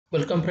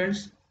Welcome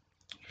friends.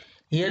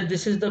 Here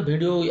this is the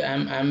video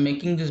I'm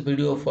making this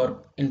video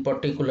for in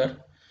particular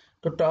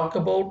to talk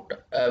about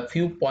a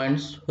few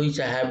points which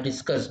I have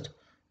discussed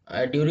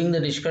during the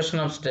discussion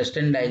of stress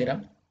strain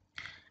diagram,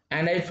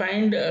 and I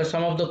find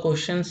some of the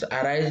questions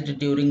arise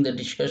during the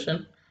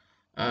discussion.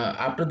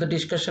 After the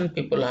discussion,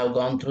 people have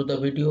gone through the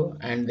video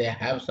and they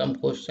have some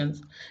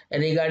questions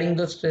regarding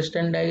the stress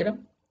strain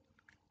diagram.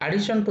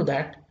 Addition to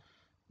that,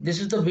 this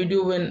is the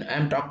video when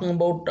I'm talking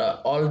about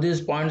all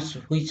these points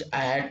which I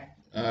had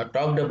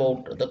talked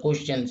about, the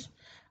questions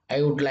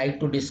I would like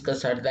to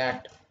discuss at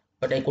that,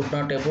 but I could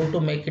not able to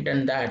make it,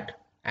 and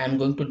that I am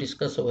going to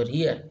discuss over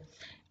here.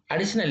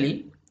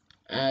 Additionally,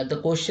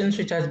 the questions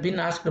which has been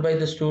asked by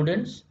the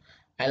students,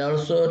 I'll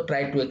also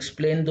try to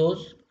explain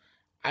those.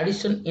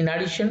 In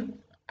addition,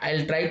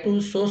 I'll try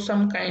to show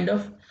some kind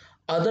of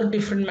other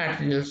different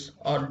materials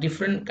or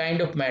different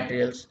kind of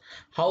materials,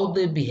 how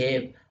they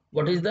behave,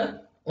 what is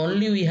the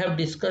only we have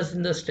discussed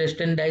in the stress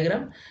strain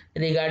diagram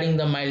regarding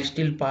the mild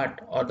steel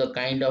part, or the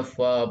kind of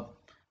I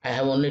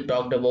have only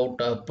talked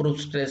about proof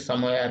stress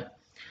somewhere.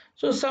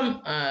 So some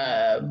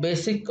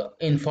basic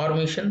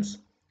informations,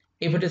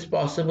 if it is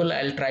possible,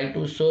 I'll try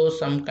to show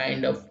some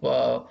kind of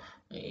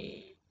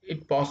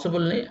it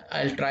possible,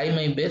 I'll try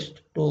my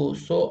best to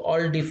show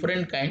all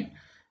different kind.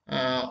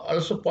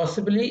 Also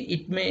possibly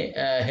it may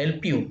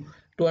help you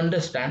to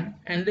understand,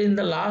 and in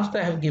the last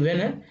I have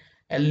given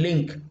a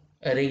link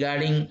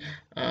regarding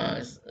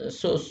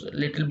so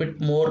little bit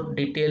more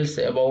details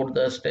about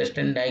the stress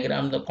strain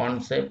diagram, the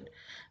concept.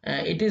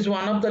 It is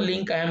one of the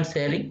link I am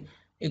sharing.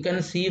 You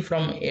can see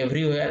from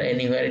everywhere,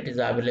 anywhere it is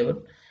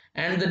available,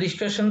 and the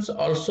discussions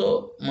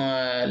also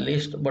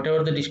list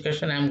whatever the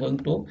discussion I am going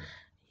to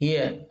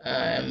here.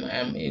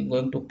 I'm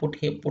going to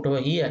put over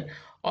here.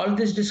 All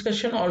this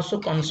discussion also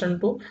concern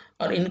to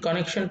or in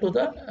connection to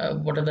the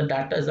what are the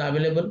data is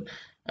available,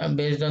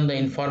 based on the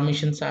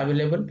informations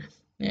available.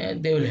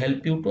 They will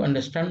help you to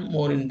understand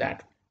more in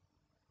that.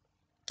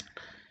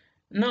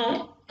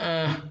 Now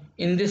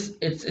in this,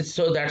 it's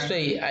so that's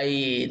why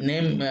I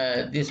name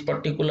this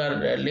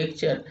particular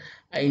lecture,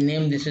 I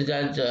name this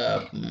as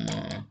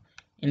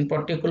in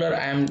particular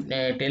I am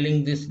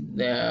telling this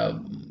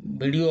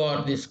video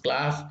or this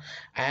class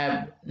I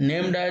have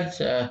named as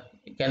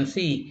you can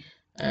see,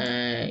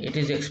 it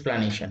is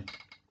explanation.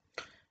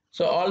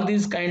 So all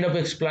these kind of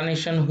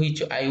explanation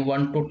which I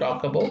want to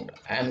talk about,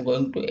 I am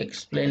going to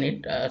explain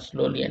it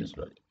slowly and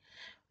slowly.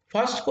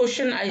 First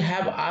question I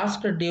have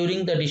asked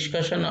during the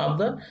discussion of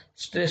the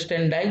stress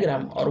strain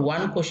diagram, or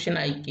one question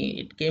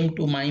it came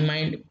to my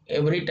mind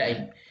every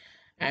time,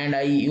 and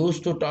I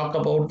used to talk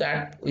about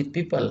that with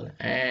people,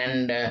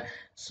 and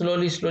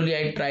slowly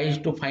I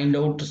tried to find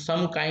out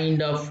some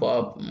kind of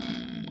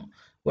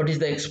what is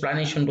the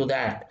explanation to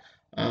that.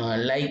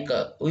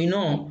 We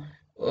know,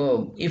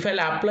 if I'll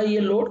apply a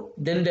load,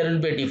 then there will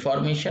be a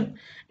deformation,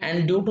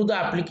 and due to the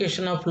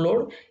application of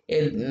load,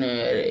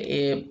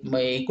 a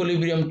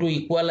equilibrium, to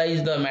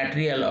equalize the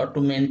material or to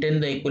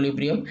maintain the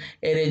equilibrium,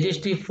 a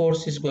resistive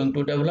force is going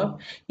to develop.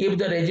 If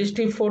the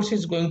resistive force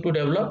is going to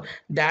develop,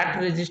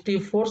 that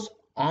resistive force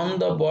on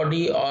the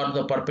body or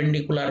the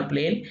perpendicular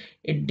plane,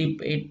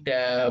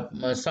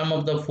 some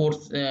of the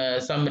force,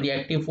 some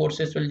reactive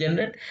forces will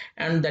generate,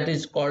 and that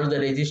is called the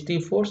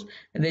resistive force.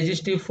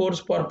 Resistive force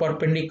for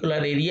perpendicular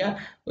area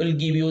will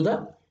give you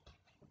the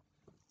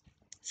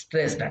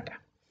stress data.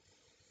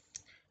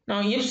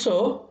 Now if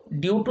so,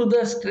 due to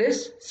the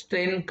stress,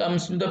 strain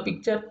comes in the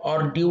picture,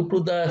 or due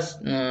to the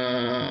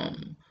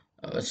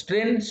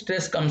strain,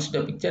 stress comes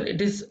to the picture.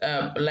 It is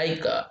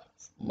like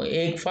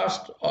egg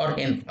first or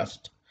hen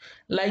first.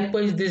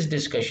 Likewise this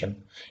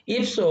discussion,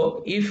 if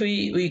so, if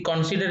we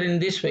consider in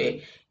this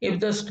way, if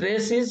the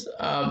stress is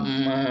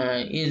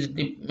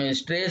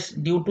stress,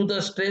 due to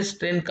the stress,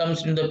 strain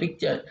comes in the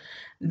picture,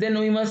 then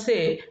we must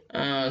say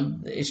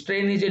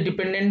strain is a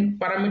dependent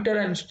parameter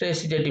and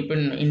stress is a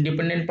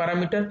independent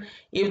parameter.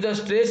 If the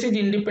stress is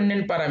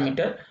independent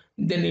parameter,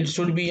 then it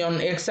should be on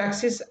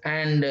x-axis,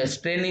 and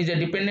strain is a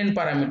dependent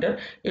parameter,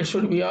 it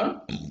should be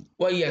on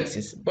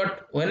y-axis.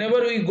 But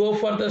whenever we go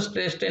for the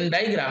stress strain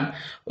diagram,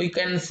 we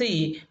can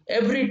see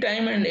every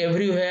time and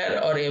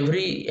everywhere, or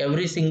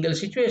every single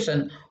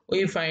situation,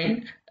 we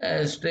find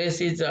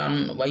stress is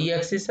on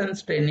y-axis and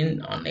strain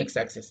in on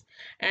x-axis.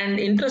 And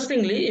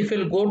interestingly, if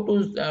you'll go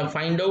to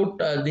find out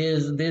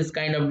this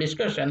kind of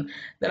discussion,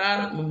 there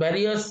are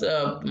various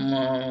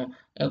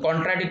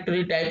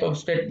contradictory type of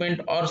statement,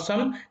 or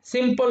some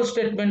simple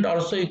statement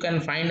also you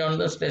can find on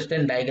the stress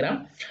strain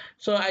diagram.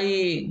 So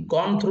I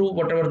gone through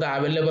whatever the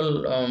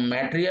available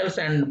materials,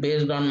 and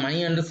based on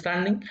my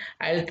understanding,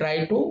 I'll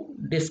try to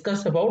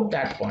discuss about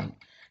that point.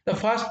 The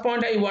first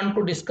point I want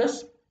to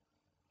discuss,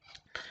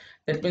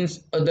 that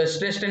means the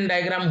stress strain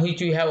diagram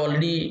which we have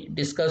already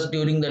discussed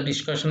during the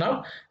discussion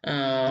of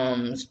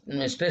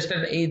stress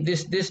strain.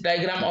 This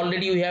diagram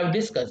already we have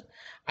discussed.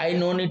 I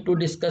no need to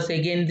discuss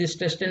again this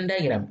stress strain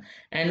diagram.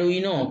 And we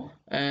know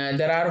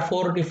there are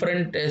four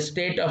different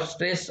state of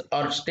stress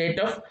or state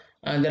of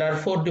there are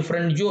four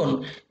different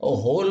zone. A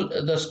whole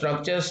the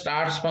structure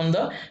starts from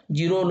the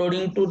zero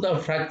loading to the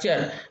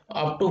fracture.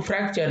 Up to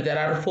fracture there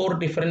are four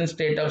different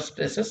state of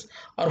stresses,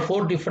 or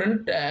four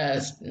different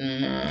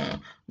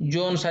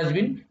zones has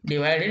been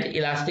divided: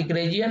 elastic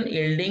region,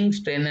 yielding,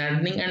 strain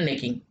hardening, and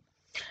necking.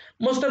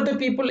 Most of the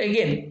people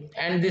again,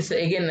 and this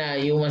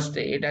again, you must,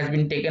 it has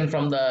been taken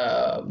from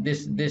the,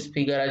 this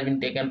figure has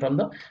been taken from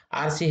the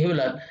RC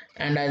Hewler.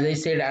 And as I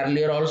said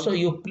earlier also,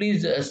 you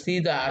please see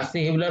the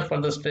RC Hewler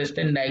for the stress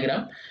strain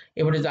diagram.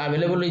 If it is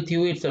available with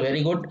you, it's a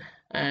very good,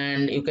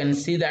 and you can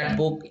see that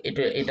book.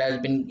 It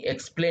has been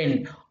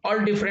explained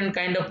all different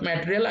kind of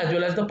material, as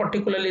well as the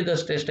particularly the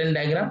stress strain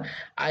diagram.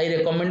 I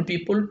recommend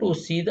people to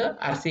see the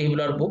RC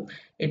Hewler book.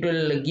 It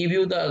will give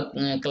you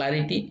the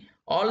clarity,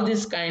 all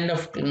this kind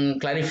of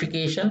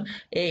clarification.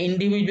 A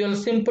individual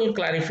simple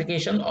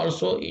clarification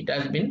also it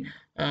has been,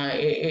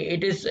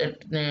 it is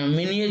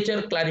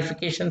miniature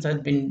clarifications has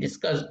been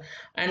discussed,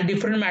 and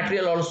different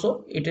material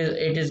also, it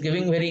is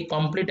giving very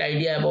complete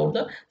idea about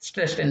the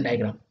stress strain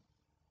diagram.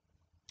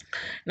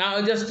 Now,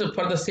 just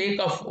for the sake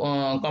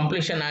of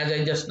completion, as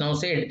I just now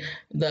said,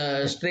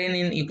 the strain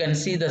in, you can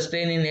see the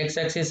strain in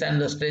x-axis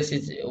and the stress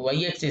is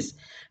y-axis.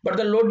 But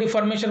the load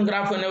deformation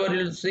graph, whenever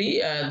you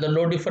see, the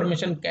load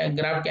deformation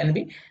graph can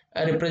be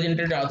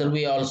represented other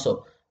way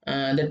also.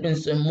 That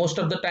means most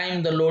of the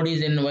time the load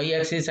is in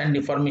y-axis and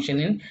deformation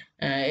in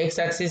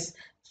x-axis.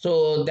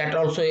 So that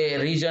also a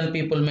reason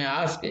people may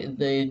ask,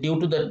 due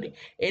to the,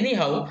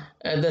 anyhow,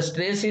 the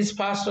stress is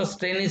fast or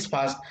strain is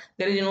fast,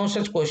 there is no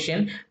such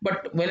question.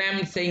 But when I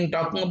am saying,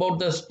 talking about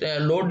the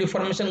load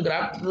deformation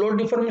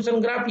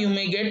graph, you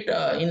may get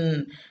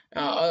in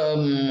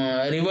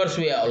reverse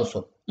way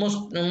also.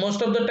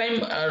 Most of the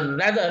time,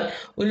 rather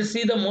we'll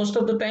see the most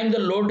of the time the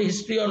load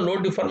history or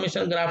load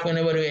deformation graph,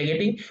 whenever we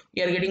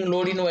are getting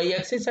load in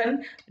y-axis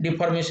and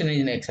deformation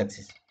in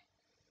x-axis.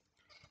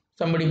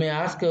 Somebody may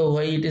ask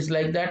why it is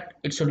like that,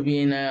 it should be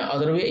in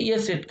other way.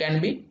 Yes, it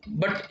can be,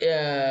 but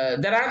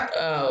there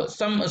are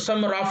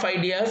some rough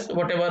ideas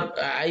whatever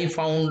I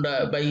found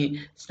by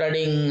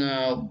studying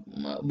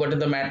what is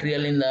the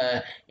material in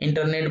the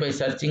internet, by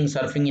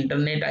surfing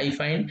internet I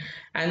find.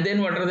 And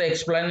then what are the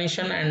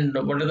explanation, and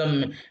what are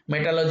the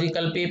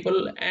metallurgical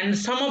people, and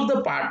some of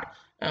the part,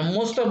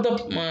 most of the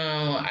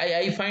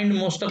I find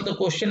most of the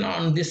question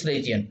on this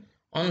region,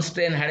 on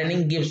strain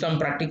hardening. Give some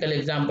practical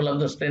example of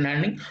the strain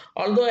hardening.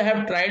 Although I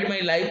have tried my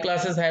live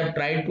classes, I have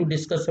tried to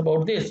discuss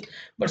about this,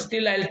 but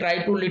still I'll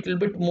try to little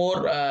bit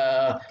more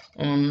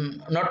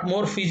not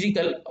more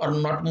physical, or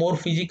not more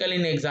physical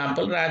in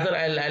example, rather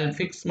I'll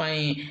fix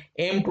my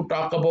aim to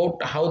talk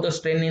about how the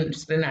strain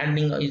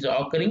hardening is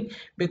occurring.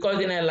 Because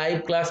in a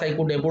live class I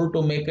could able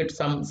to make it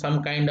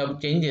some kind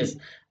of changes,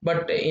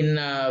 but in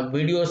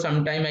video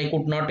sometime I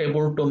could not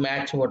able to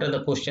match what are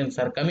the questions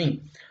are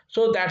coming.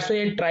 So that's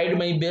why I tried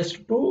my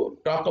best to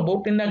talk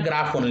about in a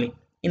graph only,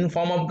 in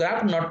form of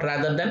graph, not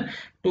rather than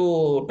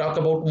to talk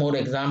about more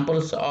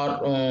examples,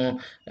 or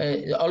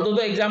although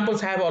the examples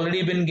have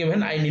already been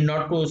given, I need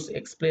not to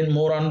explain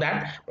more on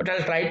that, but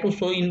I'll try to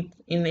show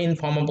in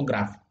form of a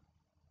graph.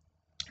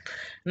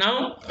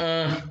 Now,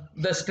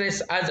 the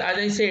stress, as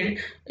I said,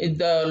 is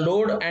the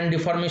load and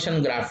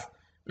deformation graph.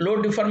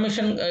 Load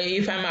deformation,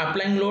 if I am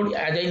applying load,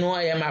 as I know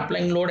I am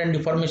applying load, and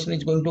deformation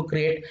is going to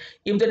create.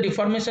 If the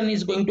deformation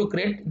is going to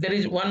create, there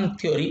is one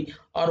theory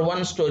or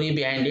one story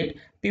behind it.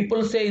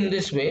 People say in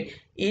this way: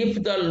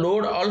 if the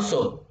load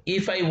also,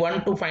 if I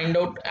want to find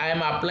out, I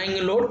am applying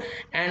a load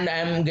and I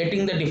am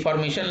getting the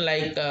deformation,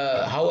 like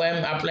how I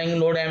am applying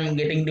load, I am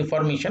getting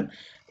deformation.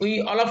 We,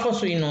 all of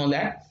us, we know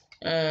that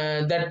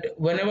that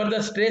whenever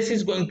the stress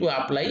is going to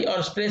apply,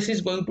 or stress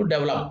is going to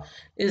develop,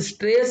 is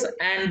stress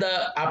and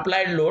the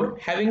applied load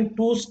having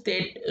two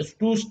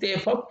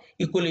step of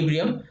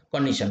equilibrium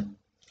condition.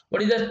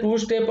 What is the two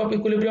step of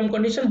equilibrium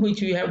condition,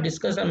 which we have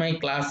discussed in my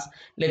class,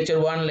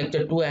 lecture 1,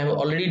 lecture 2? I have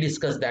already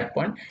discussed that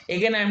point.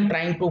 Again, I am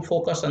trying to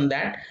focus on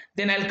that.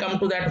 Then I'll come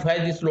to that, why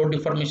this load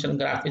deformation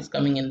graph is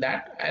coming in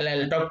that.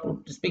 I'll talk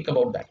to speak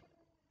about that.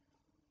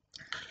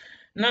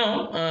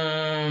 Now,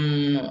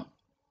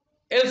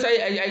 else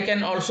I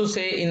can also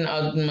say in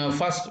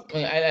first,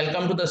 I'll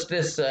come to the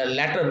stress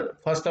latter.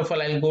 First of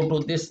all, I'll go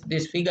to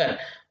this figure,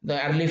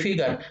 the early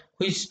figure,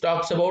 which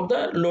talks about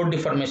the load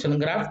deformation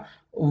graph.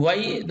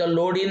 Why the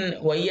load in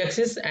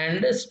y-axis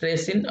and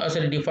stress in,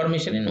 sorry,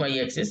 deformation in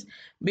y-axis?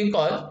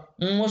 Because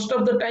most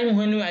of the time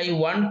when I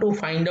want to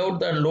find out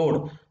the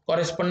load,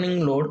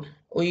 corresponding load,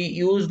 we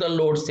use the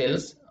load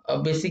cells.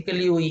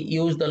 Basically we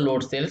use the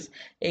load cells.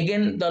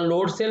 Again, the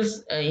load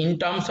cells in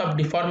terms of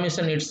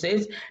deformation it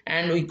says,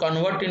 and we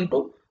convert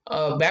into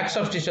back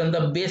substitution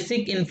the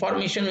basic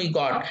information we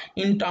got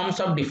in terms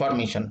of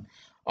deformation.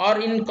 or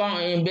in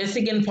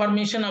basic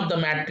information of the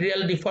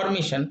material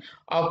deformation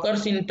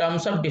occurs in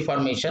terms of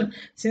deformation.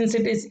 Since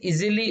it is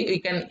easily, we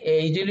can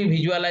easily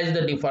visualize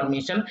the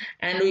deformation,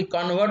 and we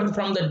convert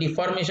from the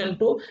deformation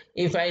to,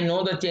 if I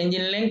know the change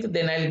in length,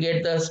 then I'll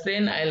get the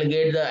strain,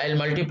 I'll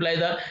multiply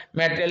the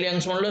material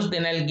Young's modulus,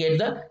 then I'll get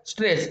the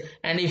stress,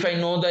 and if I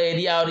know the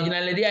area,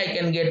 original area, I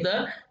can get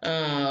the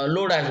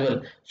load as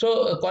well.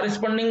 So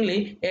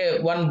correspondingly,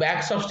 one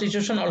back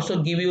substitution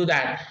also give you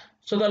that.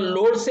 So the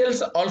load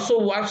cells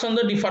also works on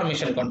the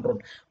deformation control.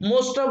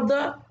 Most of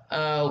the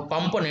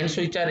components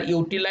which are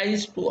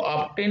utilized to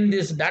obtain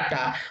this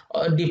data,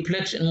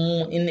 deflection,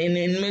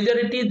 in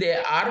majority they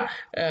are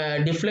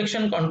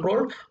deflection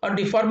control or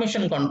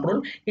deformation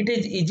control. It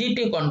is easy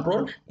to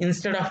control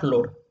instead of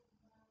load,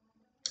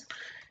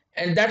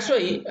 and that's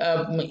why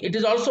it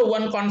is also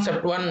one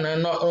concept. One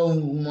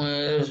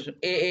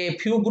a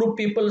few group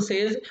people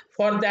says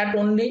for that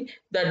only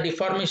the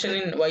deformation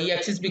in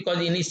y-axis,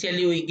 because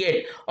initially we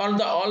get all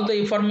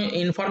the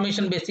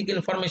information, basic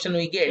information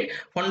we get,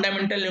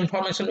 fundamental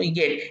information we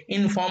get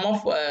in form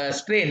of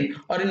strain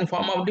or in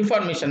form of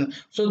deformation.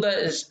 So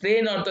the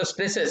strain or the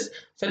stresses,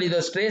 sorry,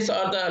 the stress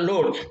or the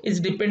load is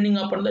depending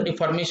upon the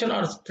deformation,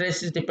 or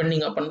stress is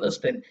depending upon the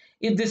strain.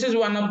 If this is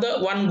one of the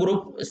one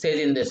group says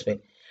in this way.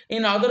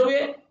 In other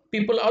way,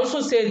 people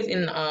also say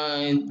in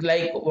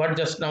like what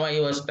just now I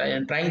was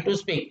trying to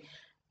speak,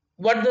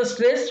 what the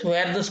stress,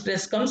 where the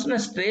stress comes, the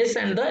stress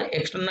and the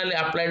externally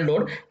applied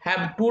load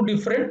have two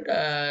different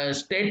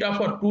state of,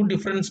 or two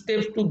different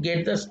steps to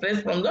get the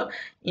stress from the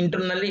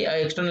internally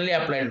externally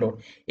applied load.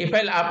 If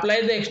I'll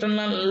apply the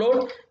external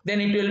load, then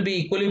it will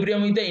be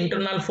equilibrium with the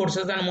internal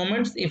forces and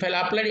moments. If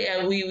I'll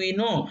apply, we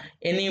know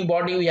any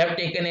body, we have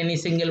taken any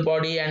single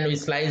body and we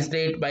sliced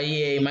it by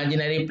a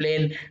imaginary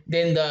plane,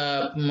 then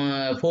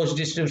the force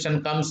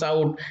distribution comes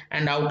out,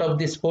 and out of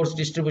this force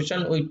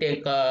distribution we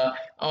take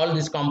all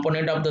this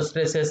component of the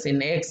stresses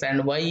in x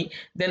and y,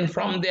 then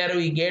from there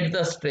we get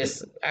the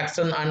stress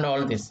action and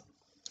all this.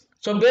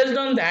 So based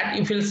on that,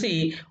 if you'll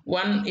see,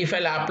 one, if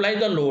I'll apply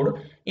the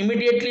load,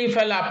 immediately if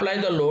I'll apply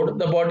the load,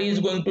 the body is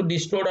going to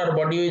distort, or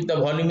body, the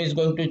volume is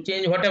going to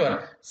change,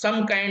 whatever,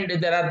 some kind.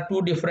 There are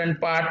two different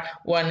part.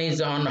 One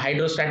is on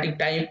hydrostatic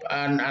type,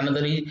 and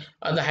another is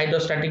the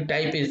hydrostatic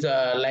type is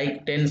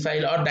like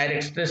tensile or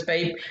direct stress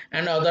type,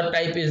 and other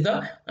type is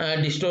the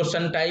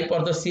distortion type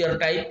or the shear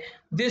type.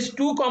 These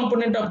two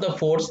component of the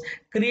force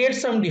create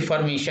some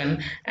deformation,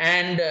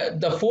 and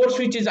the force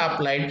which is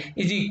applied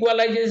is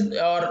equalizes,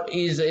 or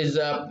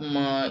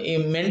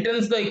it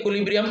maintains the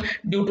equilibrium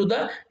due to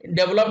the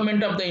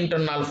development of the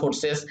internal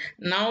forces.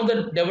 Now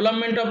the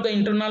development of the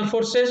internal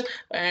forces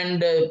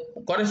and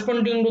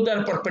corresponding to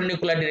their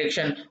perpendicular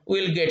direction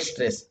will get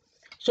stress.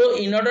 So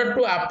in order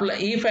to apply,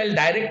 if I'll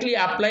directly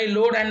apply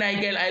load and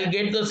I'll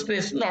get the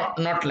stress,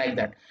 not like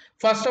that.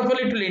 First of all,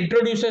 it will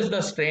introduces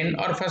the strain,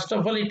 or first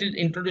of all it will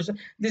introduce.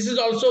 This is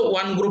also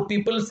one group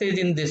people says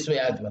in this way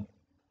as well.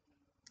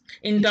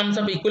 In terms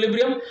of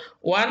equilibrium,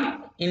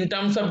 one in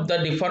terms of the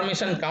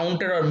deformation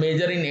counted or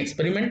measured in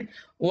experiment,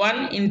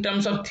 one in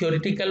terms of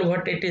theoretical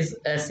what it is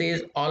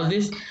says all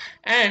this.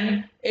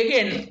 And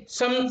again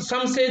some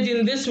says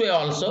in this way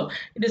also.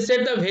 It is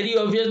said the very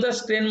obvious, the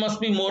strain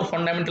must be more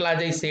fundamental.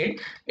 As I said,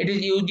 it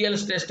is usual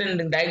stress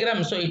strain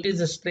diagram, so it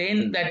is a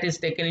strain that is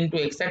taken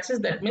into x-axis,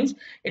 that means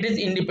it is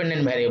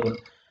independent variable.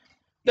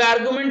 The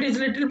argument is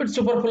little bit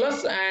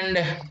superfluous, and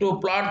to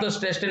plot the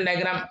stress strain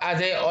diagram,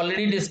 as I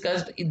already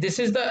discussed, this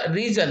is the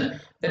reason.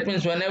 That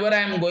means whenever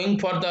I am going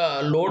for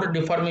the load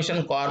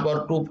deformation curve,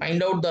 or to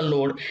find out the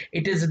load,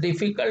 it is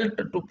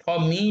difficult for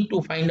me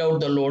to find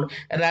out the load.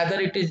 Rather,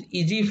 it is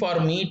easy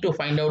for me to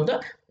find out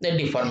the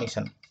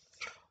deformation.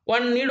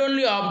 One need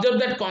only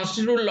observe that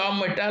constitutive law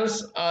of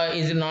metals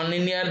is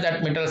nonlinear,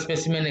 that metal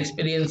specimen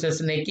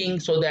experiences necking,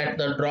 so that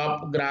the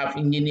drop graph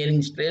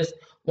engineering stress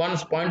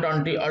once point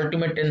on the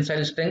ultimate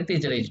tensile strength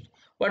is reached.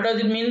 What does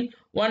it mean?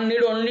 One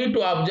need only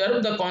to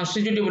observe the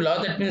constitutive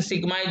law, that means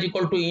sigma is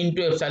equal to E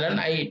into epsilon.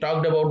 I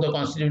talked about the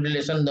constitutive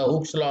relation. The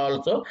Hooke's law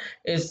also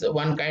is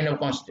one kind of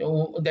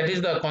that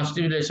is the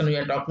constitutive relation we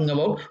are talking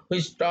about,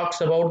 which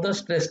talks about the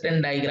stress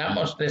strain diagram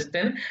or stress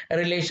strain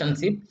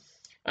relationship.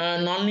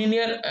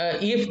 Nonlinear,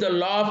 if the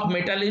law of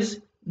metal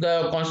is,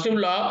 the constitutive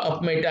law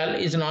of metal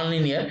is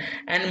nonlinear,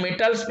 and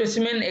metal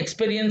specimen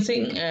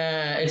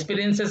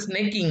experiences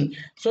necking,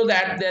 so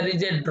that there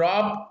is a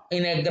drop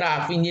in a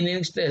graph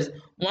engineering stress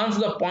once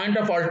the point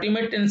of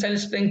ultimate tensile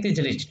strength is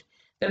reached.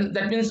 Then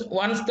that means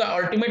once the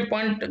ultimate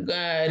point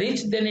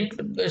reached, then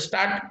it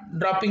start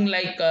dropping,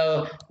 like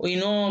we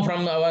know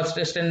from our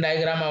stress strain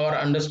diagram, our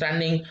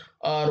understanding,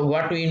 or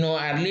what we know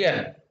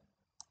earlier.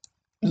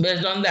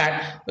 Based on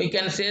that, we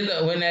can say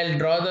that when I'll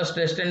draw the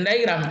stress strain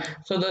diagram,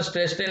 so the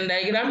stress strain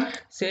diagram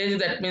says,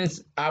 that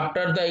means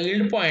after the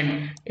yield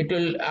point,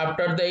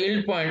 after the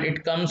yield point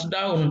it comes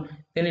down,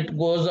 then it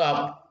goes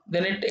up,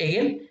 then it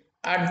again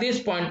at this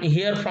point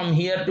here, from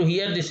here to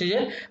here, this is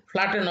a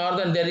flattened, or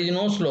then there is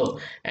no slope,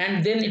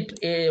 and then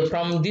it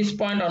from this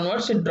point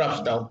onwards it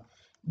drops down.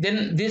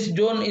 Then this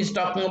zone is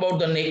talking about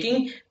the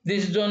necking,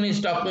 this zone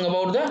is talking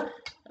about the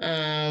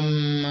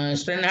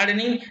strain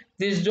hardening.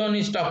 This zone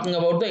is talking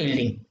about the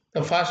yielding.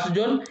 The first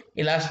zone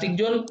elastic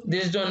zone,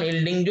 this zone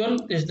yielding zone,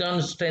 this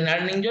zone strain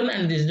hardening zone,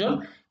 and this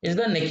zone is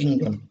the necking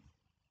zone.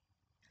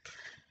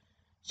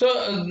 So,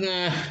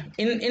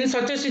 in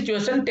such a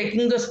situation,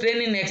 taking the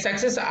strain in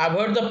x-axis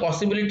avoid the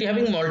possibility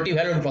having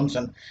multi-valued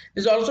function.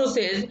 This also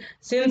says,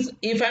 since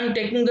if I am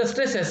taking the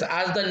stresses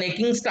as the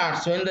necking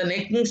starts, when the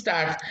necking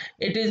starts,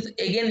 it is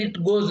again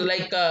it goes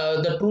like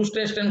the true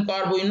stress strain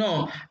curve. We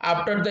know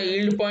after the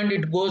yield point,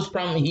 it goes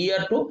from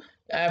here to.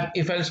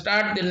 If I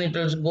start, then it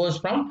will goes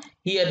from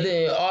here,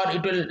 or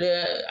it will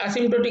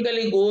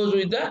asymptotically goes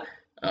with the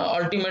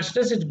ultimate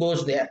stress. It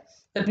goes there.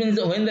 That means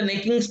when the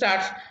necking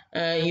starts,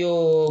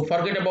 you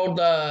forget about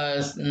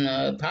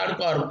the third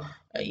curve.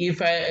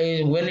 If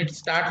I when it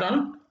starts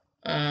on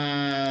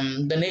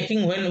the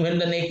necking, when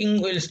the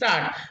necking will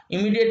start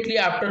immediately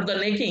after the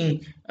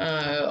necking,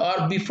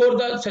 or before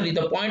the sorry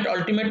the point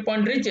ultimate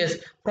point reaches,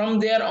 from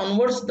there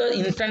onwards the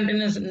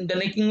instantaneous the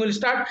necking will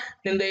start,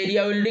 then the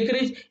area will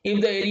decrease.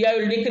 If the area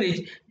will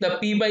decrease, the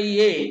P by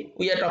A,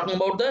 we are talking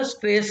about the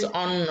stress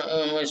on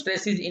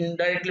stress is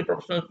indirectly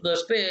proportional to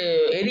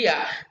the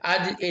area.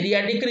 As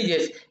area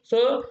decreases,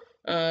 so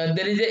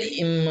there is a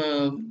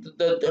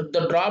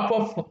the drop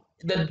of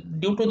the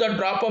due to the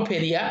drop of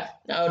area,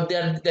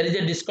 there is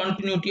a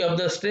discontinuity of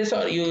the stress,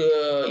 or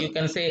you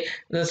can say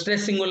the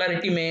stress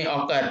singularity may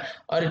occur,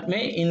 or it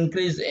may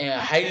increase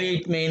highly,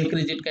 it may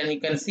increase, it can, you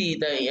can see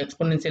the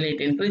exponentially it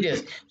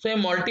increases. So a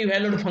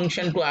multi-valued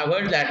function to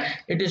avoid that,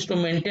 it is to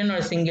maintain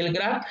a single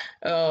graph.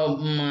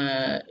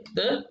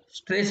 The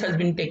stress has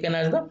been taken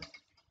as the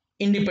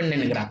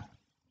independent graph.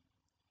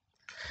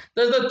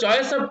 Thus, the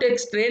choice of take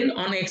strain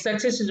on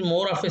x-axis is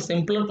more of a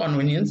simpler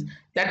convenience.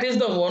 That is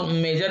the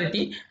one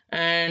majority,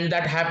 and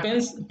that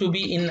happens to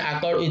be in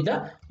accord with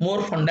the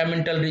more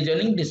fundamental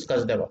reasoning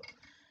discussed above.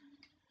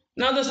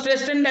 Now, the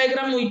stress strain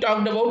diagram we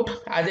talked about,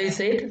 as I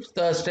said,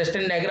 the stress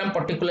strain diagram,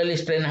 particularly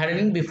strain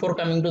hardening. Before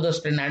coming to the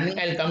strain hardening,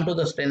 I'll come to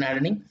the strain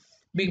hardening.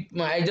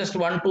 I just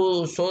want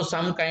to show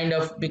some kind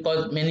of,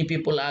 because many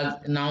people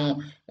are now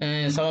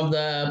some of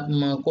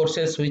the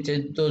courses which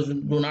those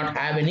do not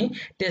have any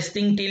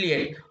testing till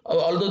yet,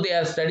 although they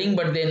are studying,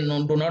 but they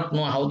do not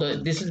know how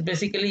the, this is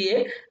basically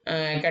a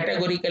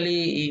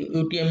categorically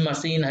UTM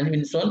machine has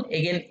been shown.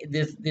 Again,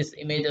 this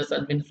images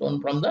has been shown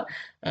from the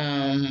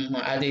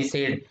as I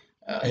said,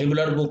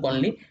 Hibbeler book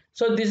only.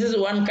 So this is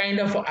one kind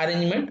of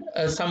arrangement.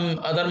 Some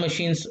other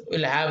machines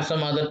will have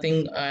some other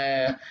thing.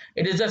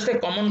 It is just a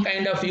common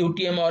kind of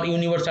UTM or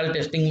universal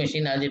testing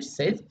machine, as it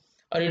says,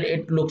 or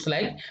it looks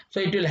like.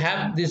 So it will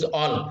have this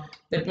all.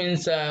 That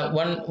means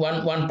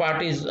one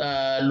part is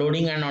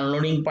loading and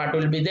unloading part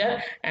will be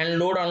there, and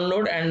load,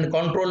 unload, and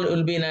control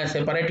will be in a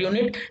separate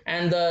unit,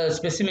 and the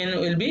specimen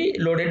will be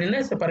loaded in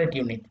a separate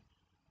unit.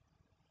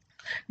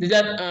 These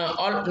are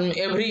all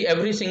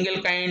every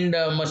single kind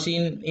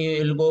machine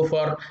you will go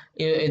for,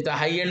 the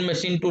high end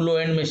machine to low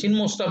end machine.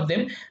 Most of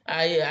them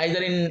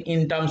either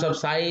in terms of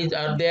size,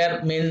 or they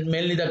are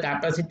mainly the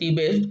capacity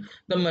based.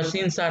 The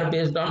machines are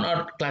based on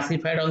or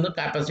classified on the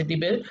capacity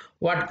based,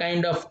 what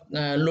kind of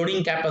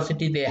loading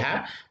capacity they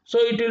have. So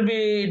it will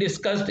be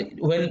discussed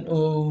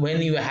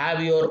when you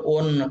have your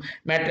own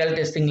material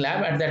testing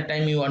lab. At that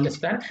time you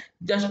understand,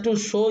 just to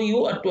show you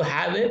or to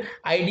have a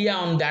idea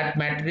on that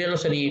material,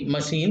 sorry,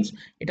 machines,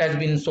 it has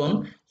been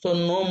shown. So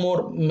no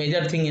more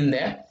major thing in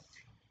there.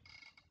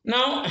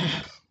 Now,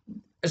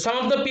 some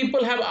of the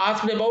people have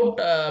asked about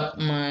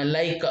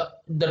like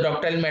the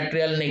ductile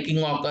material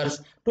necking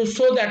occurs. To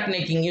show that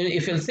necking,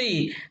 if you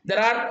see, there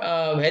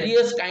are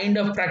various kind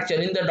of fracture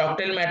in the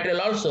ductile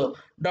material also.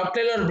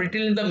 Ductile or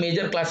brittle in the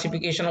major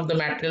classification of the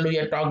material we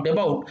have talked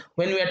about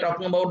when we are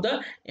talking about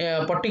the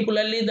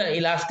particularly the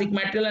elastic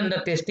material and the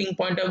testing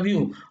point of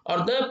view, or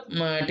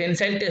the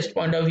tensile test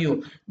point of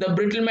view. The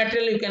brittle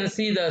material, you can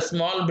see the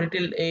small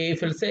brittle,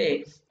 if you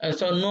say,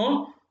 so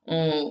no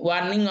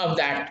warning of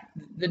that,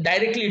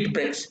 directly it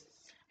breaks.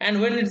 And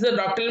when it's the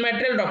ductile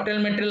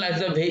material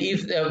as a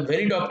if a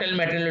very ductile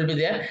material will be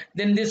there,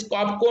 then this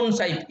cop cone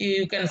shape,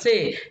 you can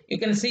say, you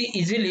can see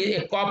easily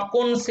a cop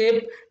cone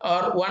shape,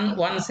 or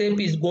one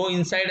shape is go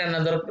inside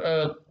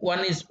another,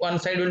 one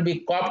side will be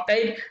cop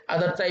type,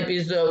 other type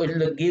is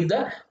will give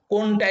the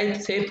cone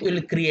type shape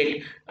will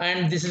create.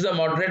 And this is a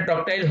moderate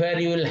ductile, where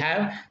you will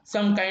have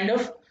some kind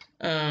of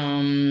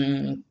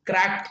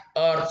crack,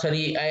 or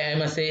sorry, I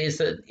must say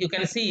is you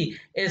can see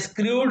a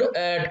screwed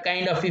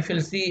kind of, if you'll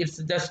see, it's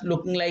just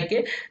looking like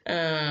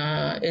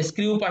a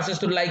screw passes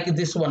to like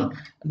this one,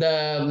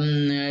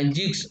 the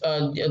jigs,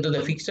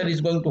 the fixture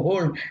is going to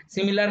hold,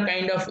 similar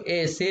kind of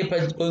a shape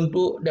is going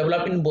to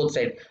develop in both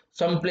sides.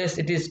 Some place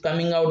it is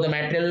coming out, the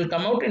material will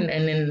come out, and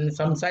in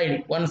some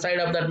side, one side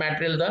of that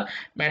material, the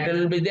material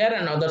will be there,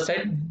 and other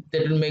side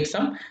that will make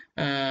some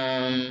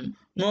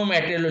no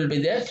material will be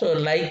there. So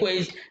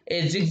likewise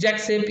a zigzag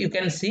shape, you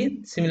can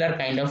see similar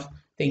kind of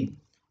thing.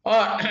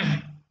 Or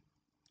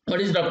What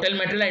is ductile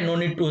material? I no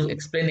need to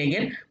explain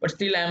again, but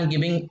still I am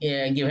giving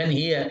given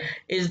here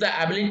is the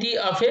ability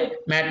of a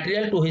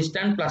material to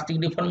withstand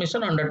plastic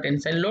deformation under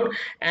tensile load,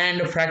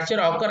 and fracture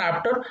occur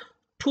after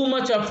too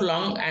much of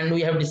long, and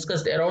we have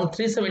discussed around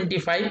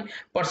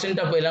 375%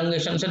 of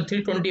elongation, so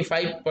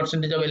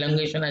 325% of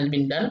elongation has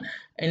been done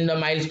in the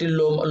mild steel,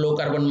 low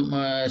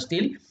carbon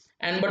steel.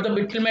 And but the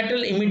brittle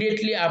metal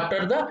immediately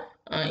after the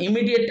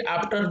immediate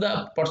after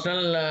the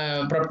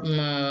personal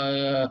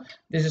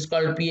this is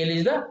called PL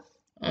is the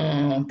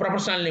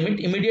proportional limit.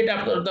 Immediate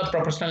after the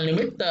proportional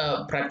limit,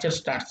 the fracture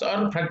starts,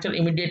 or fracture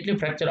immediately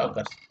fracture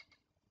occurs.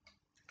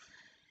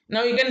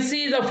 Now you can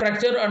see the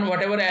fracture on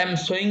whatever I am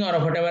showing or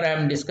whatever I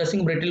am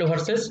discussing. Brittle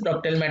versus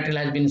ductile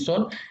material has been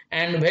shown,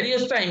 and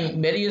various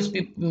time various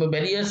people,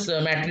 various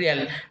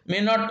material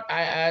may not.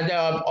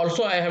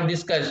 Also I have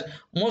discussed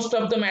most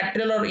of the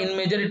material, or in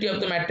majority of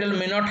the material,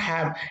 may not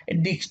have a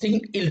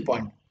distinct yield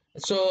point.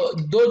 So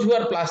those who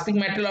are plastic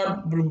material or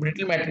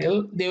brittle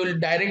material, they will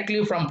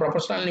directly from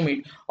proportional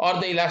limit or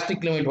the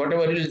elastic limit,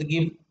 whatever it is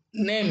give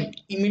name,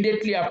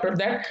 immediately after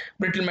that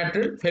brittle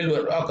material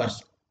failure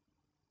occurs.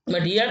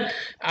 But here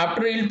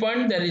after yield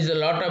point, there is a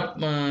lot of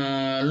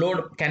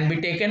load can be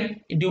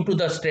taken due to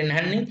the strain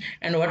handling.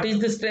 And what is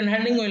the strain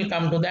handling, we will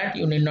come to that,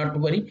 you need not to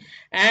worry.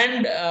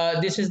 And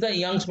this is the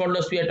Young's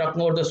modulus. We are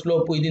talking about the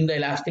slope within the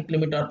elastic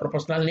limit or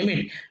proportional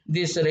limit.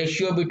 This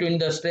ratio between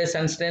the stress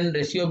and strain,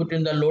 ratio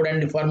between the load and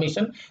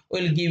deformation,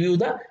 will give you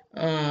the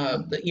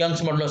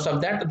Young's modulus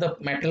of that, the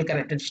material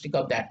characteristic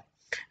of that.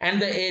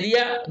 And the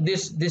area,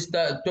 this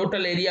the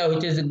total area,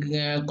 which is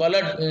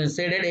colored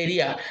shaded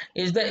area,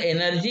 is the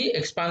energy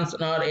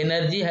expansion, or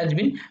energy has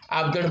been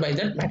absorbed by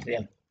that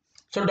material.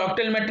 So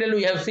ductile material,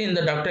 we have seen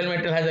the ductile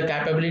material has a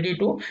capability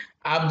to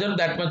absorb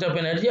that much of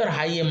energy or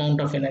high amount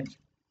of energy.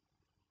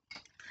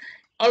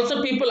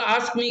 Also people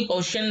ask me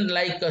question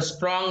like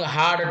strong,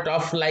 hard,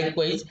 tough.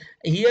 Likewise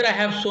here I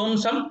have shown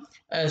some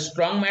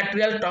strong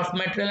material, tough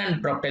material,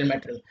 and ductile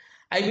material.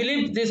 I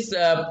believe this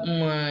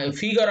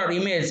figure or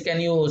image, can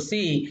you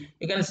see,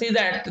 you can see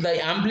that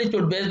the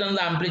amplitude, based on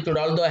the amplitude,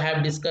 although I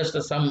have discussed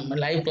some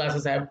live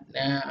classes, I have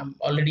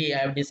already I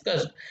have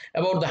discussed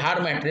about the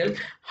hard material.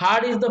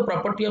 Hard is the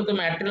property of the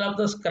material of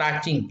the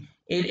scratching.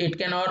 It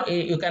cannot,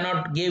 you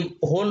cannot give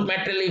whole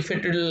material if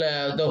it will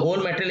the whole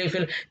material if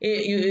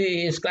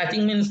it,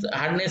 scratching means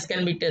hardness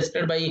can be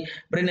tested by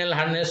Brinell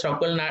hardness,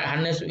 Rockwell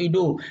hardness we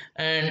do.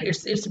 And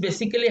it's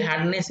basically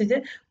hardness is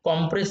a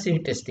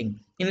compressive testing.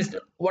 In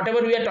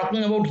whatever we are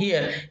talking about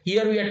here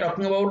we are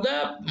talking about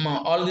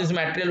the all this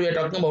material, we are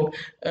talking about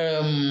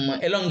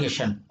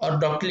elongation or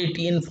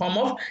ductility in form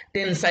of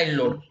tensile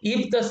load.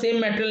 If the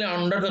same material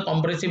under the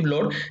compressive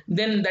load,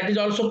 then that is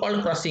also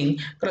called crushing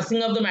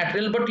of the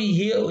material. But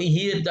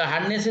here the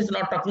hardness is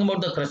not talking about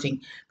the crushing.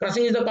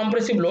 Crushing is the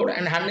compressive load,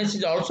 and hardness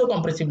is also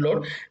compressive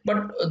load.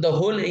 But the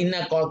whole, in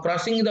a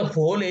crushing, the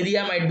whole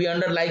area might be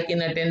under, like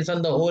in a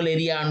tension the whole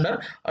area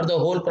under, or the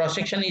whole cross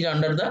section is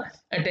under the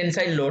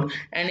tensile load,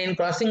 and in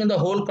crossing the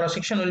whole cross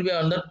section will be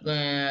under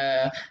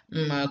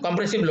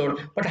compressive load.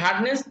 But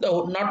hardness,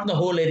 not the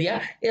whole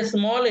area, a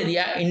small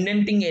area,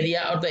 indenting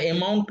area, or the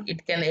amount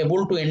it can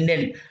able to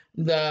indent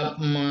the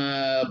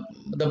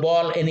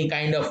ball, any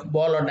kind of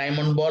ball or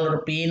diamond ball or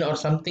pin or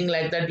something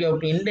like that, you have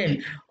to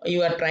indent,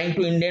 you are trying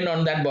to indent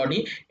on that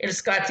body. Its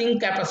scratching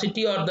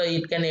capacity, or the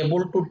it can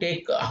able to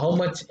take how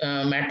much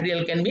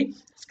material can be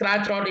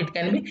scratched, or it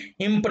can be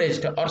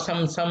impressed, or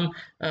some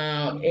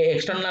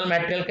external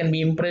material can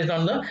be impressed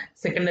on the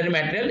secondary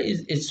material,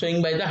 is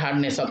showing by the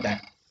hardness of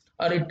that,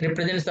 or it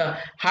represents the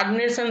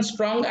hardness. And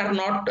strong are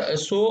not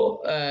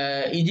so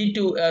easy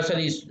to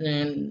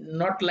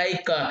not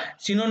like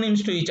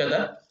synonyms to each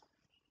other.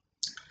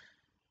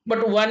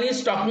 But one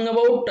is talking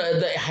about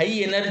the high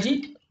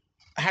energy.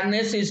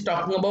 Hardness is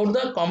talking about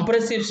the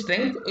compressive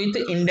strength with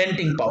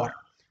indenting power.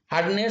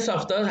 Hardness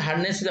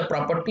is a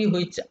property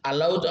which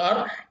allows,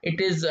 or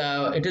it is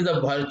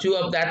a virtue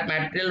of that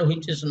material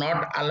which is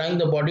not allowing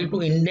the body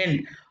to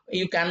indent.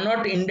 You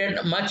cannot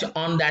indent much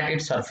on that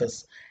its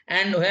surface.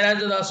 And whereas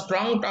the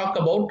strong talk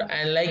about,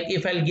 like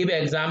if I'll give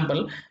an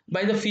example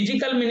by the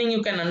physical meaning,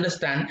 you can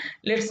understand.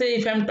 Let's say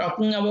if I'm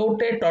talking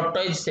about a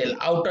tortoise shell,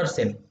 outer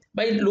shell,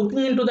 by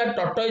looking into that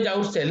tortoise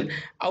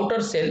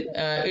outer shell,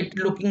 it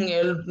looking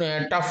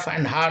tough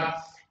and hard,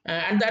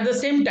 and at the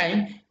same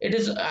time it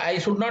is, I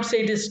should not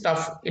say it is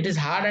tough, it is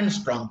hard and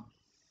strong.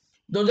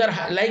 Those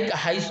are like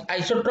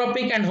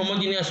isotropic and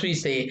homogeneous, we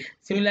say.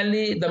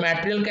 Similarly the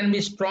material can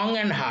be strong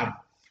and hard,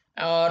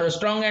 or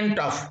strong and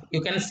tough.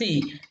 You can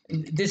see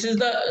this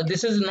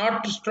is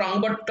not strong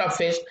but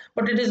toughest,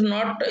 but it is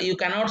not, you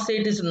cannot say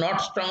it is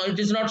not strong, it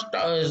is not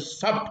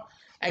soft.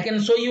 I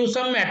can show you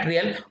some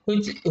material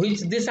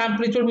which this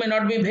amplitude may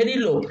not be very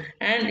low,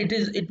 and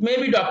it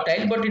may be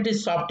ductile, but it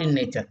is soft in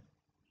nature.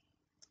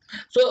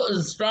 So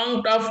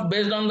strong tough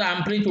based on the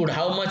amplitude,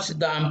 how much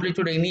the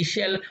amplitude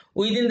initial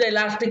within the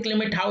elastic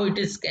limit, how it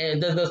is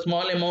the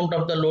small amount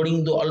of the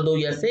loading, though, although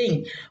you are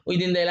saying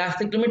within the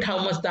elastic limit how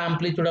much the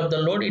amplitude of the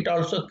load, it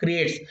also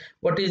creates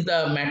what is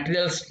the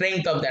material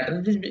strength of that.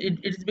 It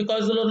is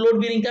because the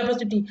load bearing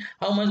capacity,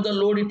 how much the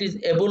load it is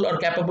able or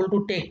capable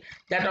to take,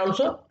 that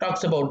also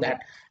talks about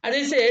that. As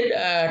I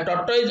said,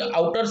 tortoise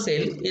outer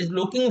shell is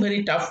looking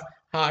very tough,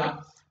 hard.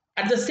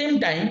 At the same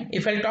time,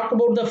 if I talk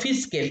about the fish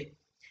scale,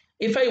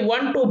 if I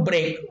want to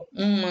break,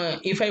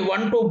 if I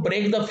want to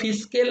break the fish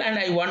scale and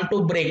I want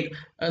to break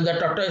the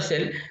tortoise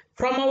shell,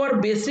 from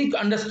our basic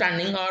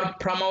understanding or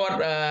from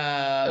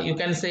our you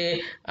can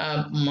say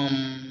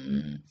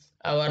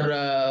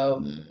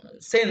our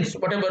sense,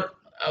 whatever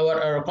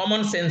our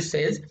common sense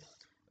says,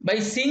 by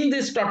seeing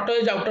this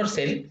tortoise outer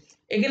shell,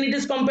 again it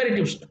is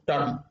comparative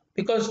term,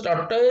 because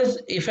tortoise,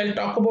 if I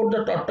talk about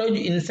the tortoise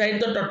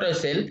inside the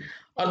tortoise shell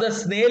or the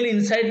snail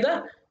inside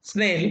the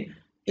snail,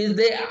 is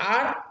they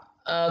are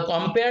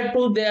compared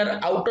to their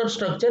outer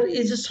structure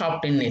is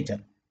soft in nature,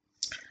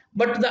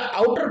 but the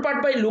outer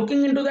part, by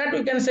looking into that,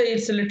 we can say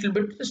it's a little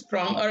bit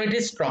strong or it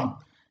is strong,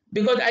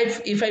 because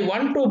if I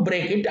want to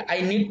break it,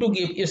 I need to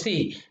give, you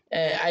see,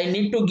 I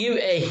need to give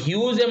a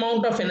huge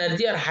amount of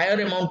energy or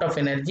higher amount of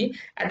energy,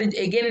 and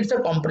again it's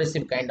a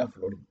compressive kind of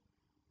loading.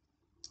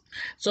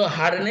 So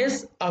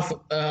hardness of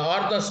or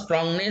the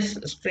strongness,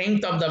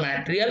 strength of the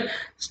material.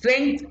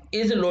 Strength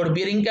is load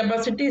bearing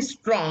capacity.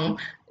 Strong,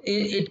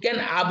 it can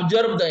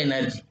absorb the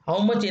energy. How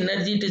much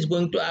energy it is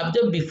going to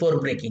absorb before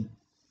breaking?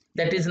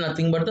 That is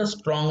nothing but the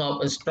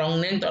strongness,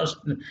 or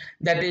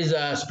that is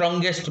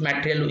strongest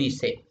material we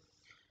say.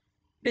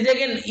 It is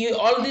again,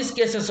 all these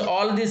cases,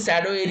 all these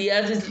shadow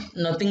areas is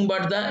nothing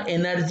but the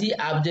energy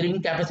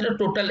absorbing capacity,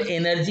 total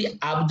energy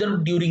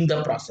absorbed during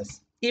the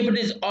process. If it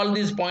is all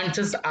these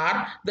points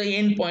are the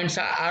end points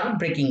are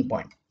breaking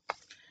point.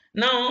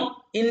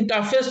 Now, in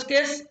toughest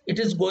case, it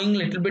is going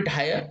little bit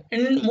higher.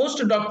 In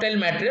most ductile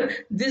material,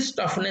 this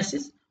toughness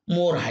is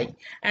more high,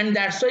 and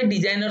that's why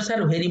designers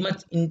are very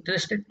much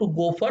interested to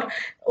go for,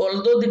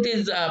 although it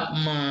is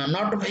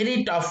not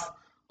very tough,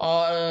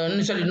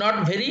 or sorry,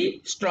 not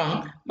very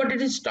strong, but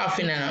it is tough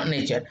in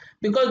nature,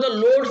 because the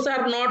loads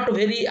are not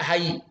very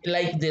high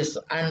like this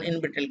and in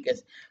brittle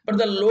case, but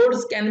the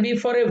loads can be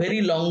for a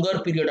very longer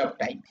period of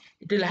time.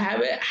 It will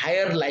have a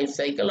higher life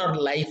cycle, or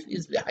life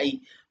is high.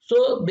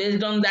 So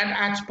based on that,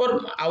 as per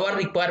our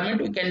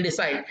requirement, we can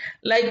decide,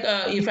 like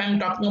if I'm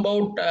talking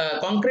about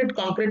concrete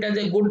has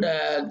a good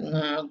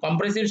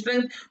compressive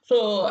strength,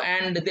 so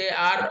and they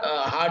are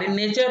hard in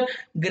nature.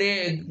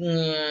 Gray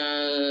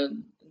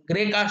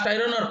cast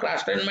iron or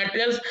cast iron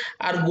materials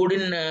are good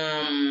in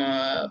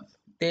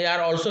they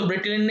are also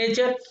brittle in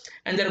nature,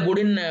 and they are good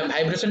in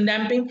vibration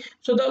damping.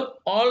 So the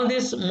all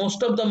this,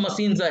 most of the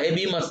machines, the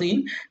heavy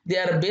machine,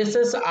 their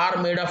bases are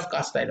made of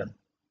cast iron,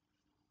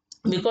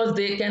 because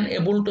they can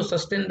able to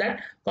sustain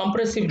that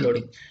compressive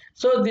loading.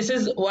 So this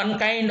is one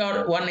kind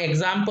or one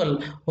example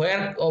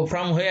where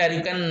from where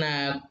you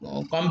can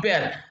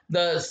compare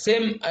the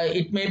same,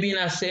 it may be in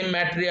a same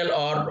material,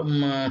 or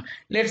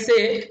let's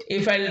say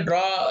if I'll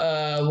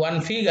draw one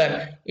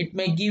figure, it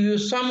may give you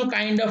some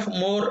kind of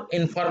more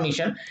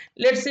information.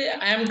 Let's say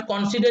I am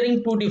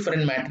considering two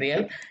different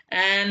material,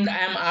 and I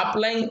am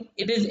applying,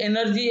 it is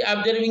energy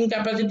absorbing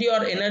capacity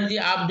or energy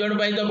absorbed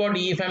by the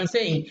body, if I am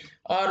saying,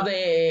 or the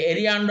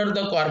area under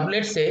the curve.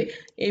 Let's say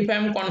if I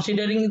am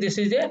considering this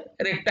is a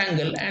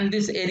rectangle, and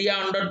this area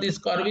under this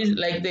curve is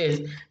like this,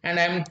 and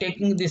I am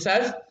taking this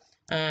as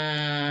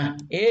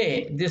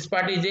A, this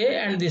part is A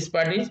and this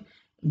part is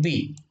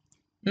B.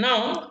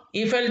 Now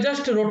if I'll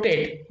just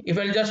rotate,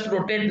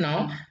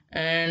 now,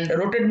 and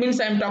rotate means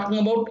I'm talking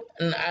about,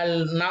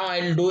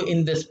 I'll do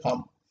in this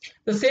form.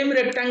 The same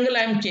rectangle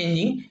I am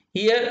changing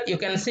here, you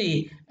can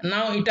see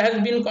now it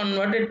has been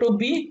converted to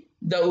B,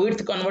 the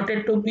width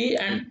converted to B,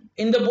 and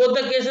in the both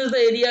the cases the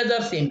areas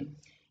are same.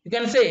 You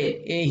can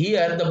say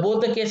here the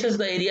both the cases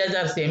the areas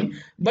are same,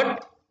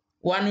 but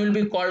one will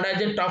be called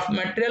as a tough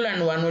material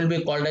and one will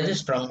be called as a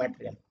strong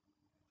material.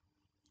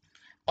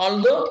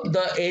 Although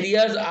the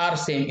areas are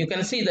same, you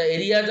can see the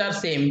areas are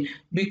same,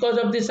 because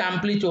of this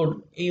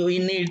amplitude we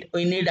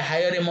need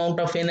higher amount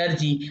of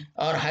energy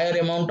or higher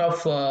amount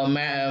of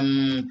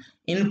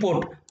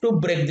input to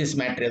break this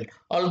material.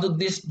 Although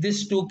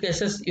these two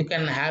cases you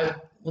can have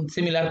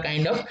similar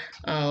kind of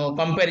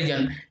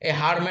comparison, a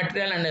hard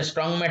material and a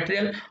strong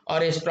material,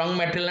 or a strong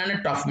material and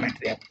a tough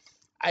material.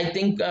 I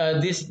think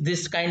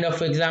this kind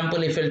of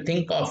example, if you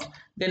think of,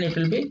 then it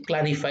will be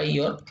clarify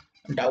your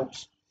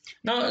doubts.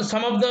 Now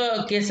some of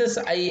the cases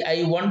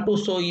I want to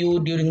show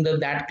you during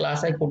that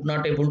class, I could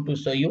not able to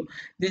show you.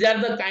 These are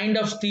the kind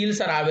of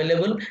steels are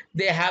available.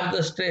 They have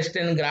the stress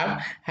strain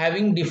graph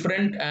having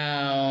different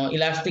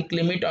elastic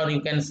limit, or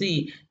you can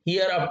see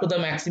here up to the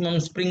maximum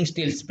spring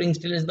steel. Spring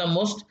steel is the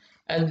most,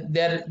 and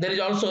there is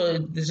also,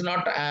 this is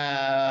not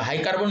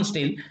high carbon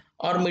steel,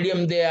 or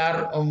medium, they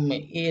are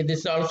this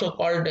is also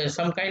called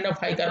some kind of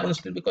high carbon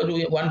steel, because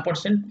we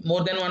 1%,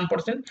 more than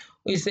 1%,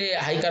 we say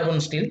high carbon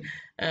steel.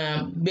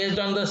 Based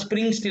on the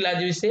spring steel,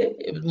 as we say,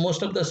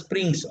 most of the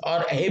springs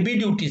or heavy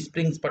duty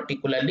springs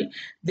particularly,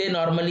 they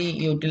normally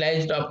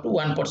utilized up to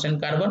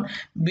 1% carbon.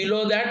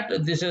 Below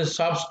that, this is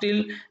soft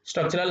steel,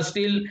 structural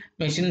steel,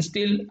 machine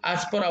steel.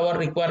 As per our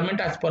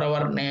requirement, as per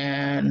our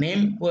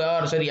name,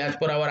 or sorry, as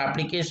per our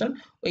application,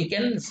 we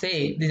can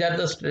say these are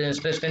the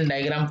stress strain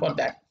diagram for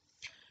that.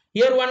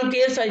 Here one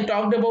case I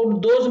talked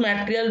about, those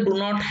material do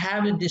not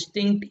have a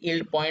distinct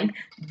yield point.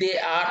 They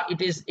are,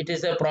 it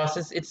is a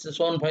process. It's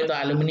shown by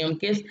the aluminum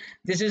case.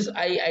 This is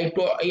I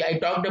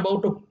talked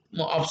about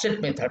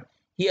offset method.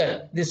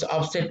 Here this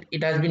offset,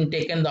 it has been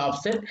taken the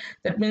offset.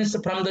 That means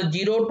from the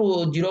 0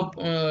 to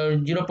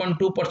 0.2%,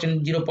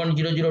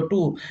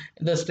 0.002,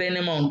 the strain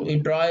amount, we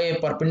draw a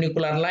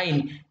perpendicular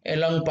line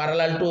along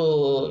parallel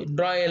to,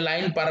 draw a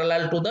line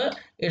parallel to the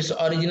its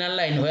original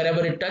line.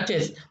 Wherever it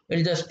touches,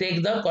 we'll just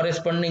take the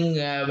corresponding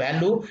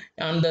value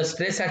on the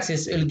stress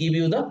axis, will give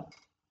you the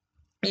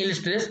yield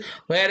stress.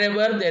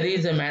 Wherever there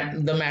is the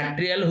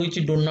material which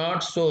do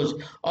not shows,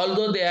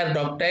 although they are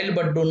ductile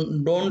but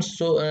don't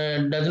show,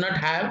 does not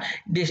have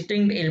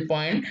distinct yield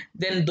point,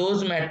 then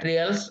those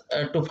materials,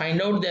 to find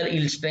out their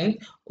yield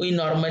strength, we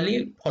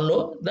normally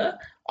follow the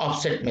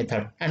offset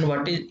method. And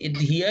what is it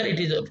here, it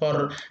is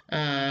for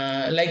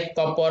like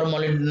copper,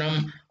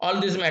 molybdenum,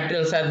 all these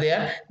materials are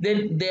there.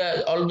 They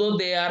are, although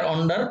they are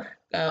under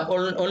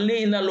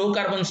only in the low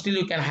carbon steel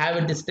you can have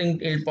a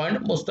distinct yield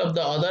point. Most of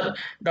the other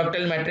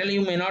ductile material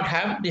you may not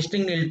have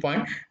distinct yield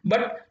point,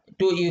 but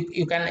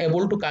you can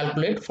able to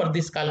calculate. For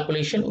this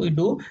calculation we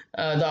do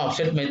the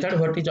offset method.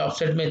 What is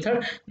offset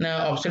method?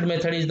 Now offset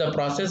method is the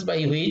process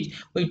by which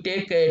we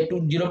take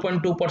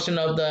 0.2%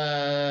 of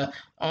the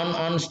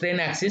on strain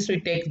axis, we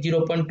take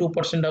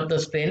 0.2% of the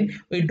strain,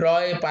 we draw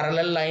a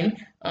parallel line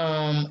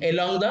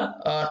along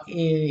the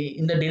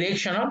in the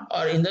direction of,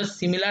 or in the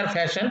similar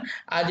fashion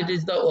as it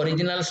is the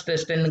original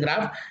stress strain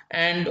graph,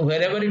 and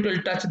wherever it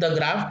will touch the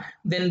graph,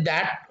 then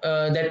that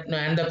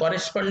and the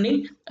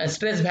corresponding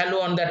stress value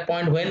on that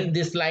point, when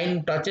this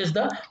line touches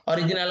the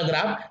original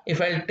graph, if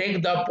I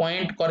take the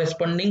point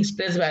corresponding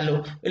stress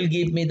value, will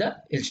give me the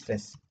yield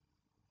stress.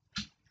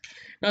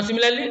 Now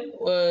similarly,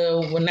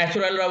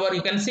 natural rubber,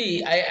 you can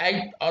see,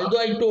 although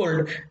I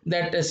told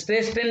that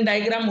stress strain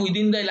diagram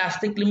within the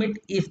elastic limit,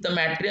 if the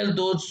material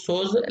those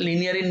shows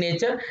linear in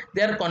nature,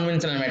 they are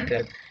conventional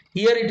material.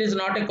 Here it is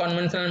not a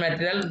conventional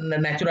material,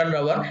 natural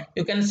rubber.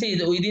 You can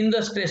see within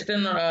the stress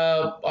strain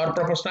or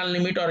proportional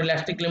limit or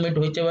elastic limit,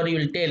 whichever you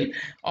will tell,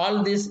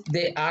 all this,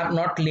 they are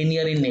not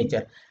linear in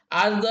nature.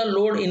 As the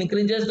load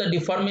increases, the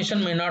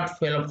deformation may not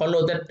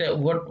follow that.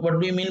 What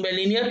do you mean by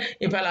linear?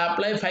 If I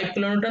apply 5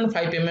 kilonewton,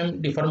 5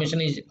 mm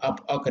deformation is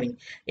occurring.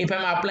 If I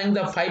am applying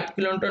the 5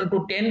 kilonewton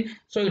to 10,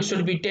 so it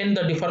should be 10,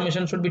 the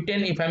deformation should be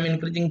 10. If I am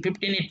increasing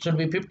 15, it should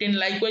be 15.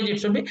 Likewise, it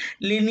should be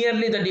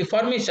linearly, the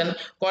deformation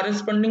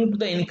corresponding to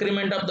the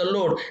increment of the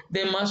load,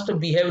 they must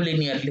behave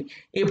linearly.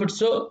 If it's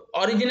so,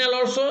 original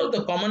also,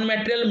 the common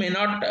material may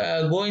not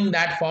go in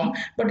that form,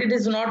 but it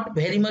is not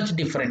very much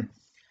different.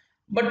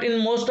 But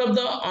in most of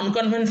the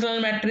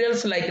unconventional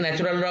materials like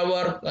natural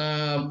rubber,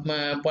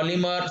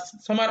 polymers,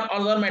 some are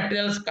other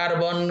materials,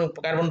 carbon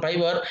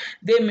fiber,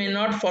 they may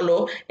not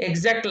follow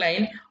exact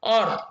line,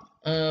 or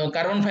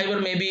carbon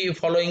fiber may be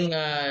following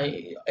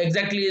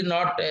exactly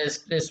not a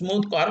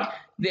smooth curve.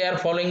 They are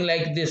following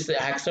like this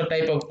hacksaw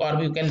type of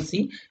curve. You can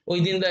see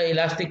within the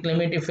elastic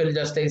limit, if you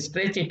just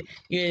stretch it,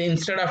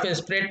 instead of a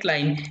straight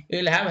line, you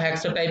will have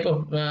hacksaw type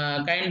of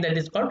kind, that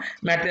is called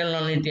material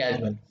nonlinearity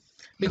as well.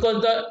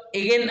 Because the,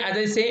 again, as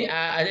I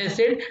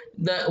said,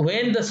 the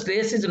when the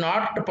stress is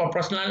not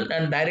proportional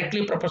and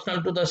directly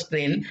proportional to the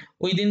strain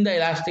within the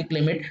elastic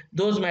limit,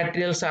 those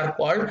materials are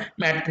called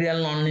material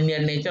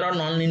nonlinear nature or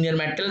nonlinear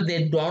material.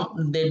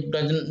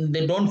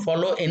 They don't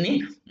follow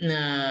any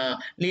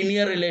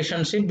linear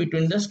relationship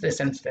between the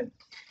stress and strain.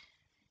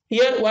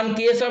 Here one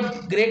case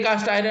of gray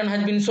cast iron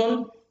has been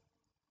shown,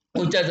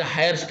 which has a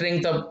higher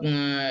strength of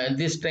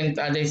this strength,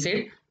 as I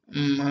said,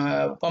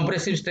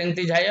 compressive strength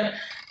is higher.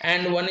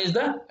 And one is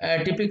the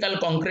typical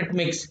concrete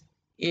mix.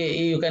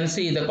 You can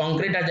see the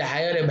concrete has a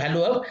higher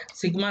value of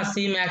sigma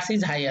C max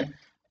is higher.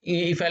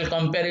 If I'll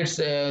compare it,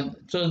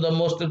 so the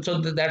most, so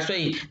that's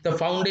why the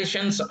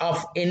foundations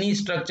of any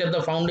structure,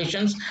 the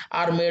foundations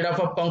are made up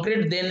of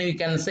concrete. Then we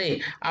can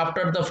say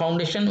after the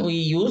foundation we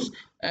use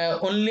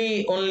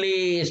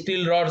only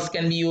steel rods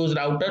can be used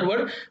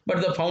outerward,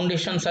 but the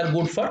foundations are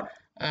good for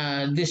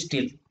this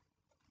steel.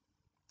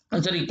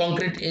 Sorry,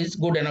 concrete is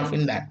good enough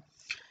in that.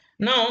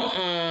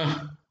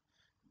 Now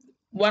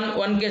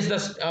one case,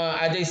 as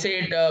I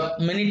said,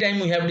 many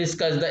times we have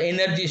discussed the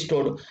energy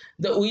stored,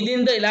 the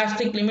within the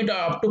elastic limit or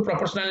up to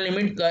proportional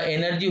limit, the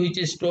energy which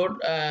is stored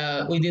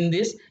within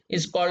this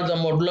is called the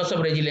modulus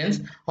of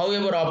resilience.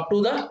 However, up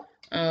to the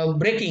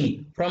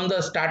breaking, from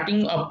the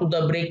starting up to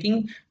the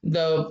breaking,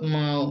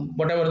 the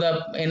whatever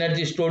the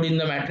energy stored in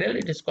the material,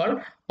 it is called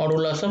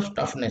modulus of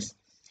toughness.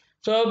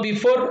 So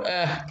before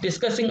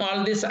discussing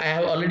all this, I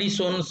have already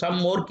shown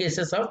some more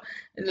cases of,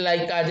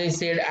 like as I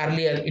said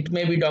earlier, it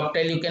may be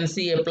ductile. You can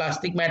see a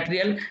plastic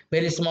material,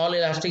 very small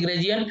elastic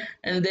region,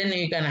 and then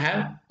you can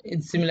have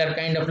similar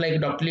kind of like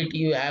ductility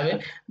you have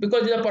it,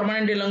 because the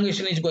permanent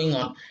elongation is going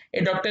on.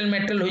 A ductile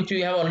material, which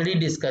we have already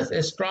discussed,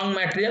 a strong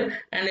material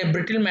and a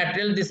brittle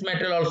material. This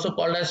material also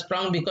called as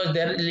strong because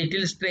there is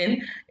little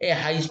strain, a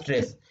high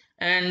stress,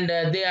 and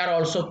they are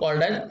also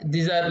called as,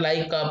 these are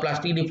like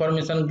plastic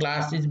deformation,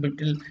 glass is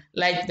brittle,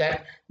 like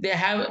that. They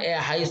have a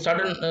high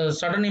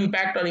sudden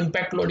impact or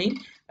impact loading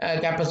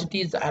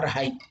capacities are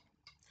high.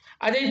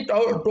 As I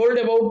told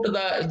about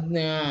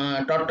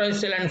the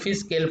tortoise shell and fish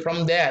scale,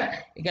 from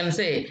there you can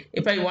say,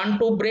 if I want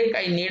to break,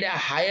 I need a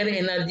higher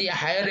energy, a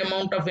higher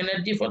amount of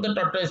energy for the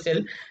tortoise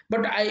shell.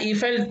 But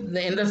if I,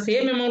 in the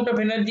same amount of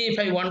energy, if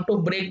I want to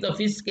break the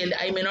fish scale,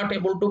 I may not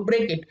able to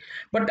break it.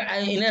 But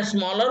in a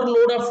smaller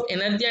load of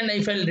energy, and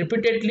if I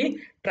repeatedly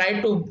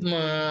try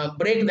to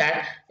break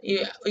that,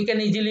 we can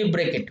easily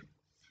break it.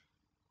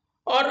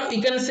 Or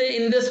you can say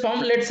in this form,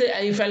 let's say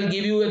if I'll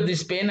give you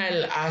this pen,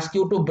 I'll ask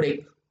you to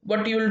break.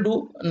 What you will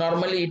do,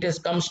 normally it has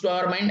comes to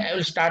our mind, I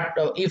will start,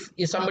 if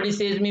somebody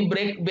says me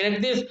break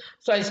this,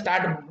 so I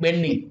start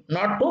bending,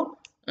 not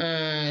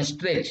to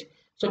stretch.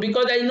 So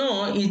because I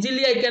know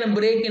easily I can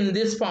break in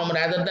this form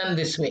rather than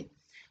this way.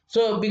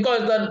 So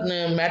because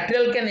the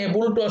material can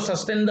able to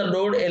sustain the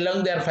load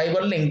along their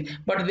fiber length,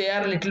 but they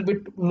are a little bit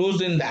loose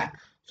in that.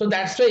 So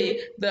that's why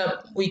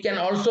we can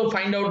also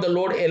find out the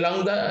load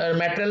along the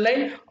material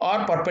line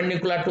or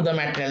perpendicular to the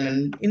material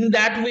line. In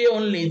that way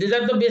only, these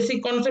are the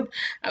basic concept.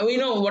 We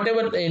know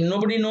whatever,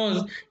 nobody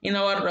knows. In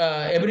our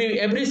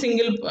every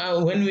single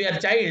when we are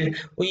child,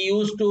 we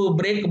used to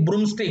break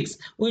broomsticks.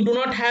 We do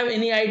not have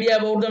any idea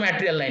about the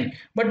material line,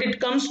 but it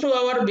comes to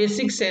our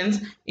basic sense.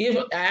 If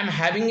I am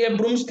having a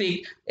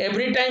broomstick,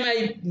 every time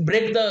I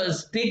break the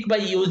stick by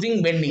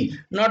using bending,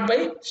 not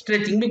by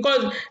stretching.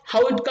 Because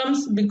how it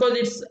comes, because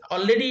it's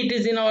already it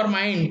is in our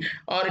mind,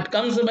 or it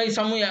comes by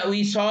somewhere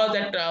we saw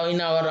that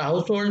in our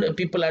household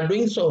people are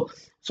doing so.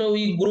 So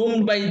we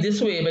groomed by this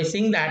way, by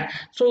seeing that,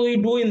 so we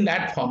do in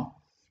that form.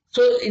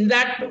 So in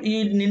that,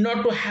 you need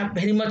not to have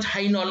very much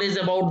high knowledge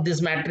about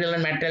this material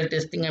and material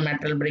testing and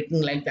material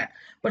breaking like that.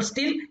 But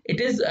still it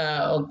is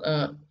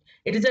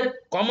a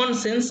common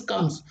sense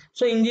comes.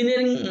 So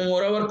engineering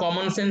moreover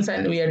common sense,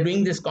 and we are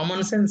doing this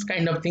common sense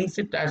kind of things.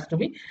 It has to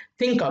be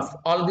think of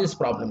all these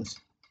problems.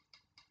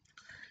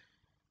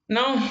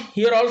 Now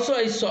here also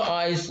I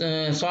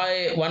saw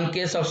one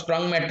case of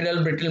strong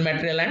material, brittle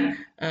material,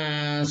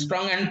 and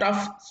strong and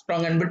tough,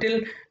 strong and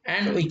brittle,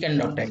 and weak and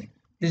ductile.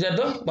 These are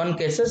the one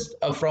cases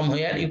from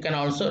here you can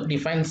also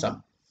define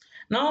some.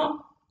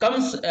 Now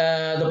comes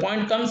the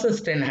point comes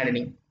strain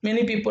hardening.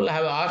 Many people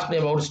have asked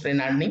about strain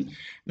hardening.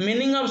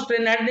 Meaning of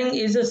strain hardening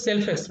is a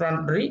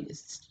self-explanatory.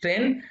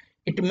 Strain,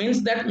 it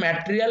means that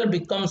material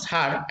becomes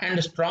hard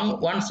and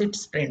strong once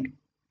it's strained.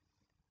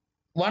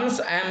 Once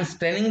I am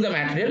straining the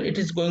material, it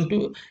is going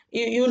to,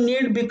 you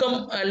need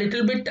become a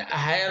little bit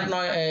higher.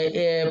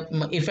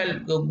 If I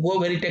go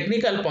very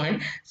technical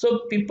point,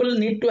 so people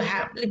need to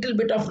have little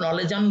bit of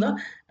knowledge on the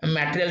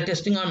material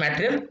testing or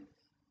material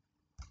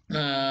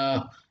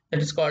that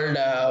is called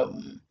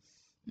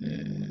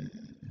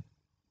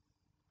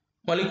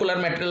molecular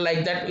material,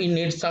 like that. We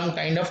need some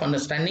kind of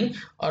understanding,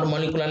 or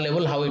molecular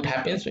level how it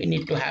happens. We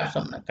need to have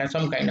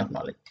some kind of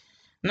knowledge.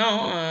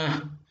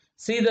 Now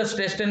see the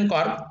stress strain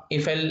curve.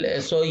 If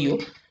I'll show you,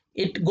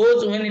 it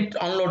goes when it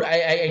unload.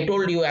 I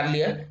told you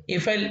earlier,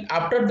 if I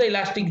after the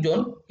elastic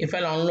zone, if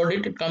I'll unload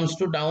it, it comes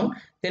to down,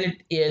 then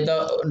it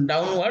the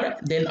downward,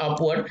 then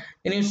upward.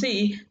 Then you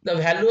see the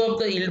value of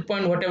the yield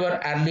point, whatever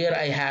earlier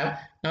I have,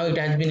 now it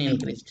has been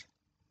increased.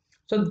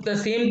 So the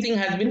same thing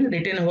has been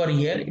written over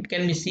here. It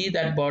can be see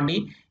that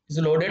body is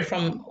loaded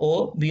from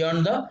O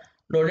beyond the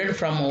loaded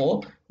from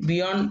O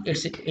beyond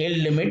its yield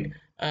limit,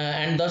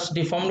 and thus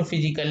deformed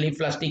physically,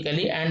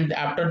 plastically, and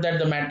after that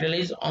the material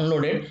is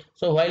unloaded.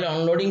 So while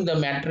unloading, the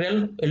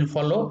material will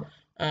follow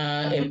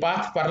a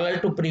path parallel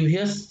to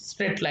previous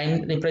straight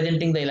line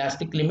representing the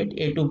elastic limit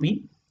A to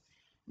B.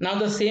 Now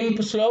the same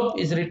slope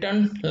is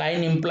written.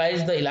 Line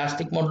implies the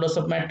elastic modulus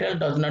of material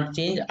does not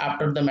change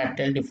after the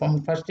material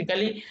deformed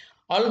plastically.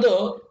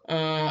 Although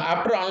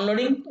after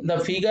unloading, the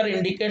figure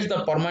indicates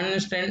the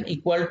permanent strain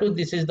equal to,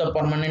 this is the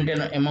permanent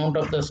amount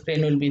of the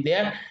strain will be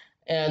there,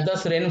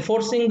 thus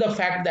reinforcing the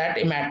fact that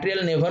a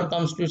material never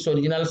comes to its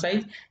original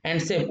size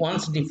and shape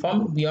once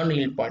deformed beyond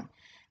yield point.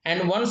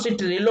 And once it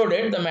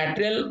reloaded, the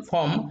material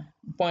form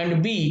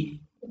point B,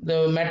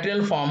 the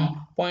material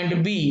form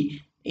point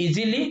B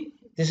easily,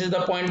 this is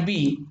the point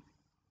B,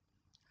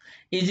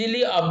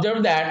 easily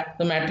observe that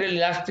the material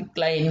elastic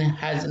line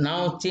has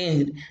now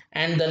changed,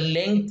 and the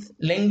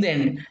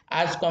lengthened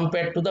as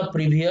compared to the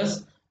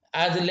previous.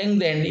 As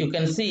lengthened, you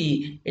can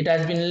see it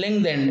has been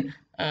lengthened.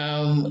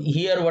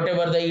 Here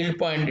whatever the yield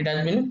point, it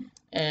has been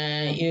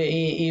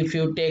if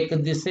you take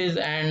this is,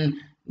 and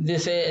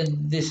this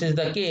is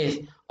the case,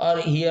 or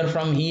here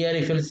from here,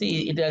 if you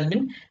see, it has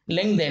been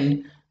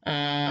lengthened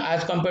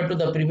as compared to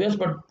the previous,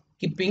 but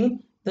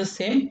keeping the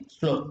same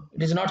slope.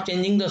 It is not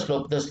changing the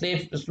slope. The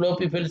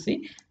slope, if you will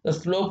see, the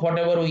slope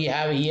whatever we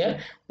have here,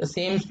 the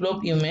same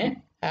slope you may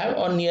have,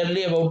 or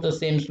nearly about the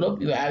same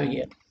slope you have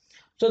here.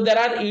 So there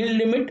are yield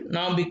limit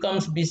now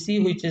becomes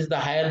BC, which is the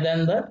higher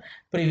than the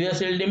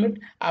previous yield limit.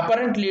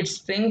 Apparently it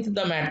strengthens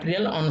the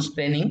material on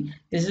straining.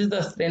 This is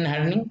the strain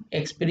hardening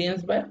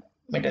experienced by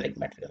metallic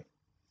material.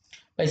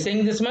 By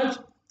saying this much,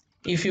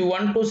 if you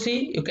want to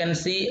see, you can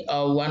see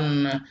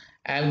I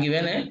have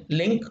given a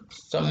link,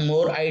 some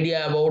more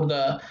idea about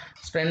the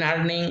strain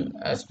hardening,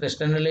 stress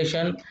strain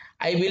relation.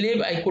 I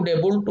believe I could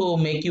able to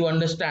make you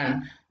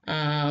understand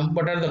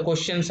what are the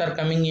questions are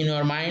coming in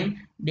your mind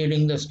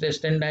during the stress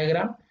strain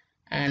diagram.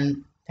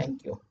 And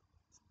thank you.